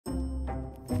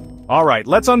Alright,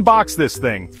 let's unbox this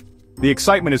thing. The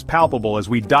excitement is palpable as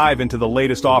we dive into the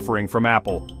latest offering from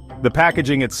Apple. The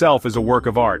packaging itself is a work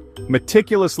of art,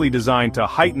 meticulously designed to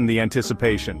heighten the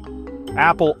anticipation.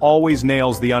 Apple always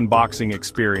nails the unboxing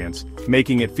experience,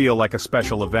 making it feel like a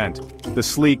special event. The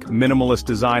sleek, minimalist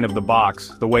design of the box,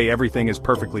 the way everything is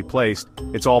perfectly placed,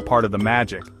 it's all part of the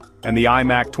magic. And the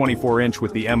iMac 24-inch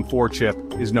with the M4 chip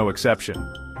is no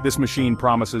exception. This machine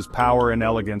promises power and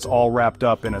elegance all wrapped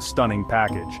up in a stunning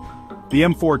package. The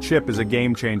M4 chip is a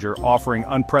game-changer, offering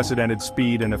unprecedented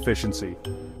speed and efficiency.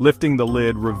 Lifting the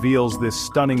lid reveals this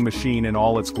stunning machine in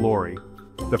all its glory.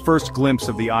 The first glimpse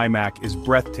of the iMac is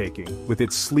breathtaking, with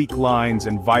its sleek lines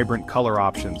and vibrant color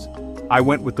options. I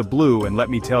went with the blue, and let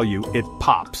me tell you, it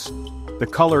pops. The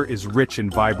color is rich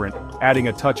and vibrant, adding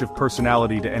a touch of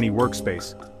personality to any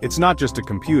workspace. It's not just a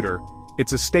computer,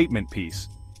 it's a statement piece.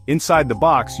 Inside the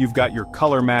box, you've got your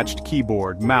color-matched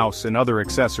keyboard, mouse, and other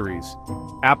accessories.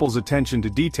 Apple's attention to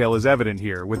detail is evident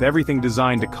here, with everything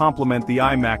designed to complement the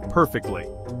iMac perfectly.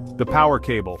 The power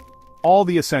cable. All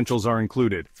the essentials are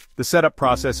included. The setup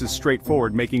process is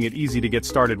straightforward, making it easy to get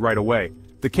started right away.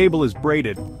 The cable is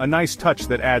braided, a nice touch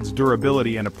that adds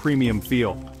durability and a premium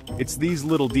feel. It's these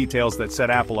little details that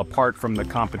set Apple apart from the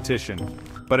competition.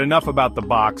 But enough about the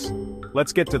box.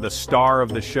 Let's get to the star of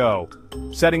the show.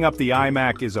 Setting up the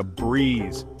iMac is a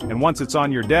breeze, and once it's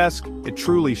on your desk, it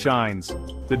truly shines.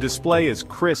 The display is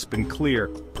crisp and clear,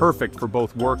 perfect for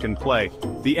both work and play.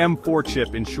 The M4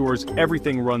 chip ensures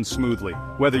everything runs smoothly,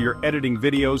 whether you're editing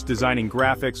videos, designing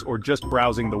graphics, or just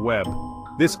browsing the web.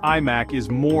 This iMac is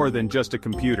more than just a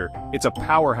computer. It's a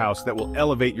powerhouse that will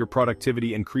elevate your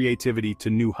productivity and creativity to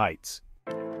new heights.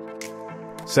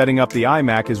 Setting up the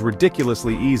iMac is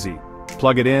ridiculously easy.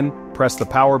 Plug it in, press the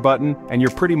power button, and you're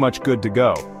pretty much good to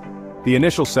go. The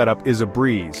initial setup is a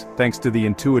breeze, thanks to the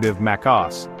intuitive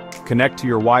macOS. Connect to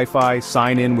your Wi-Fi,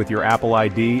 sign in with your Apple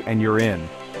ID, and you're in.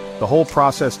 The whole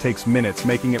process takes minutes,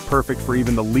 making it perfect for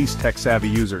even the least tech-savvy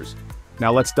users.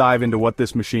 Now let's dive into what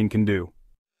this machine can do.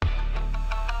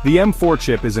 The M4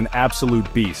 chip is an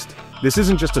absolute beast. This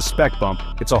isn't just a spec bump,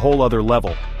 it's a whole other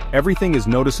level. Everything is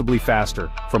noticeably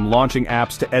faster, from launching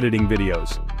apps to editing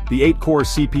videos. The 8-core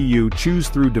CPU chews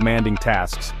through demanding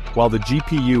tasks, while the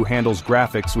GPU handles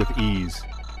graphics with ease.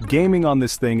 Gaming on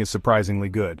this thing is surprisingly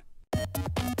good.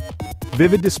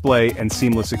 Vivid display and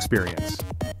seamless experience.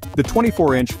 The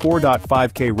 24-inch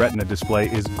 4.5K Retina display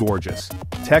is gorgeous.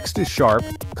 Text is sharp,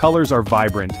 colors are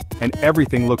vibrant, and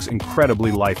everything looks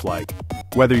incredibly lifelike.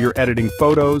 Whether you're editing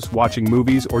photos, watching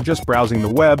movies, or just browsing the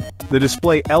web, the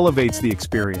display elevates the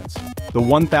experience. The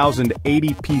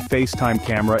 1080p FaceTime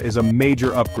camera is a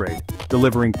major upgrade,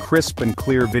 delivering crisp and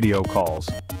clear video calls.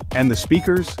 And the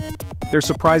speakers? They're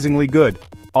surprisingly good,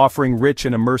 offering rich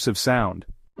and immersive sound.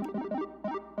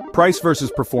 Price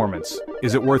versus performance.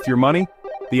 Is it worth your money?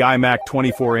 The iMac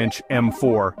 24-inch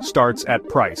M4 starts at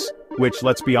price, which,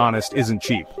 let's be honest, isn't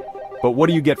cheap. But what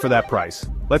do you get for that price?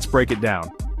 Let's break it down.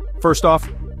 First off,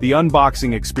 the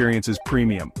unboxing experience is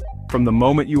premium. From the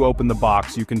moment you open the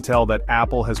box, you can tell that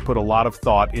Apple has put a lot of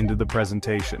thought into the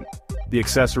presentation. The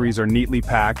accessories are neatly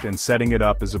packed, and setting it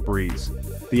up is a breeze.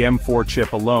 The M4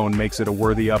 chip alone makes it a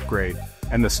worthy upgrade,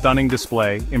 and the stunning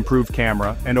display, improved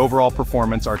camera, and overall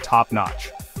performance are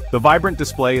top-notch. The vibrant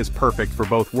display is perfect for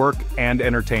both work and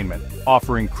entertainment,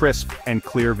 offering crisp and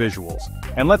clear visuals.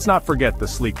 And let's not forget the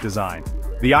sleek design.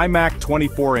 The iMac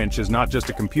 24-inch is not just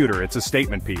a computer, it's a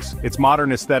statement piece. Its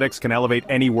modern aesthetics can elevate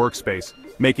any workspace,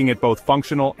 making it both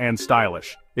functional and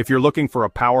stylish. If you're looking for a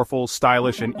powerful,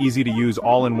 stylish, and easy-to-use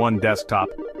all-in-one desktop,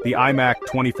 the iMac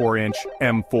 24-inch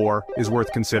M4 is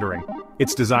worth considering.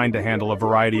 It's designed to handle a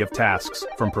variety of tasks,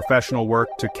 from professional work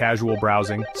to casual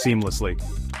browsing, seamlessly.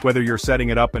 Whether you're setting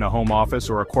it up in a home office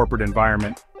or a corporate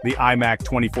environment, the iMac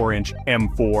 24-inch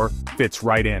M4 fits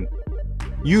right in.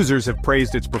 Users have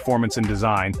praised its performance and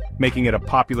design, making it a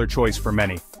popular choice for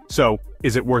many. So,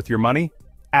 is it worth your money?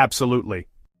 Absolutely.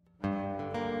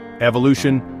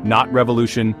 Evolution, not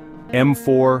revolution.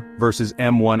 M4 versus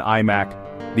M1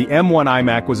 iMac. The M1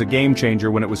 iMac was a game-changer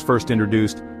when it was first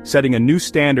introduced, setting a new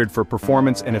standard for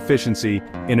performance and efficiency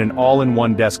in an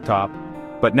all-in-one desktop.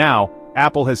 But now,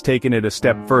 Apple has taken it a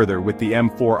step further with the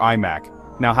M4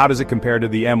 iMac. Now how does it compare to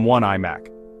the M1 iMac?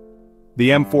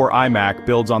 The M4 iMac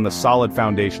builds on the solid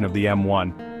foundation of the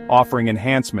M1, offering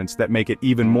enhancements that make it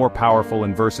even more powerful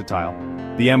and versatile.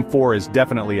 The M4 is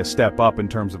definitely a step up in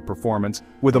terms of performance.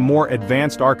 With a more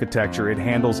advanced architecture, it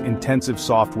handles intensive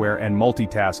software and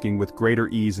multitasking with greater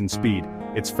ease and speed.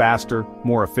 It's faster,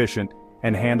 more efficient,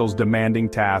 and handles demanding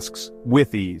tasks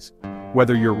with ease.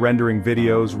 Whether you're rendering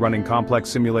videos, running complex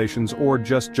simulations, or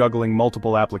just juggling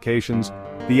multiple applications,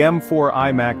 the M4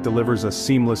 iMac delivers a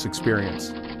seamless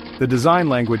experience. The design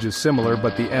language is similar,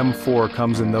 but the M4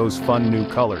 comes in those fun new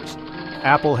colors.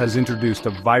 Apple has introduced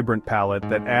a vibrant palette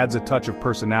that adds a touch of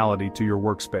personality to your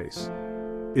workspace.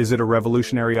 Is it a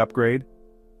revolutionary upgrade?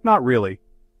 Not really.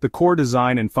 The core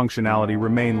design and functionality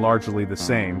remain largely the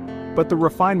same, but the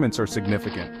refinements are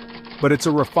significant. But it's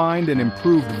a refined and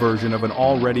improved version of an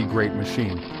already great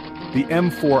machine. The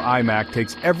M4 iMac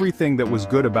takes everything that was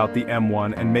good about the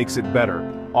M1 and makes it better,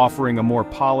 offering a more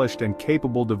polished and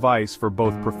capable device for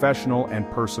both professional and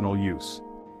personal use.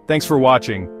 Thanks for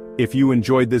watching. If you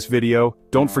enjoyed this video,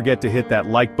 don't forget to hit that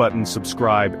like button,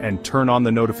 subscribe, and turn on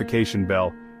the notification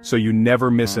bell so you never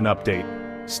miss an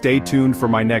update. Stay tuned for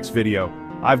my next video.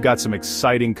 I've got some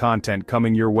exciting content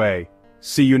coming your way.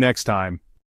 See you next time.